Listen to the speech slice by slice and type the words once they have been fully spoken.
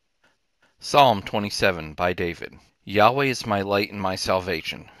Psalm 27 by David. Yahweh is my light and my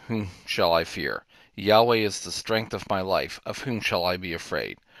salvation. Whom shall I fear? Yahweh is the strength of my life. Of whom shall I be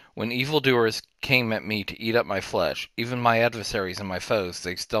afraid? When evildoers came at me to eat up my flesh, even my adversaries and my foes,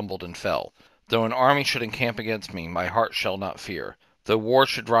 they stumbled and fell. Though an army should encamp against me, my heart shall not fear. Though war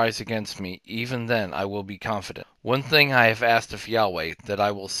should rise against me, even then I will be confident. One thing I have asked of Yahweh, that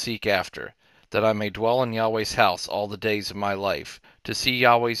I will seek after, that I may dwell in Yahweh's house all the days of my life, to see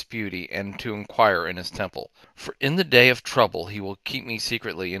Yahweh's beauty, and to inquire in his temple. For in the day of trouble he will keep me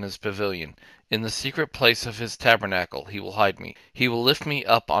secretly in his pavilion. In the secret place of his tabernacle he will hide me. He will lift me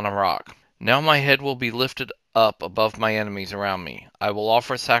up on a rock. Now my head will be lifted up above my enemies around me. I will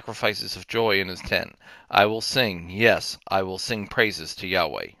offer sacrifices of joy in his tent. I will sing, yes, I will sing praises to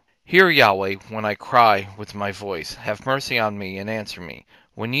Yahweh. Hear, Yahweh, when I cry with my voice. Have mercy on me and answer me.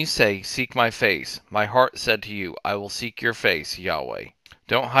 When you say, seek my face, my heart said to you, I will seek your face, Yahweh.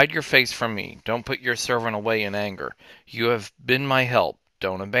 Don't hide your face from me. Don't put your servant away in anger. You have been my help.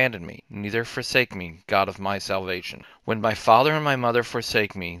 Don't abandon me, neither forsake me, God of my salvation. When my father and my mother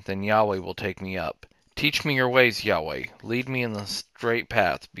forsake me, then Yahweh will take me up. Teach me your ways, Yahweh. Lead me in the straight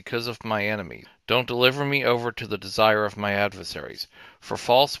path because of my enemies. Don't deliver me over to the desire of my adversaries. For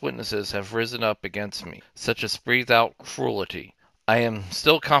false witnesses have risen up against me, such as breathe out cruelty. I am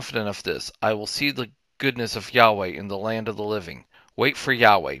still confident of this. I will see the goodness of Yahweh in the land of the living. Wait for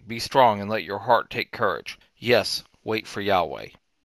Yahweh. Be strong and let your heart take courage. Yes, wait for Yahweh.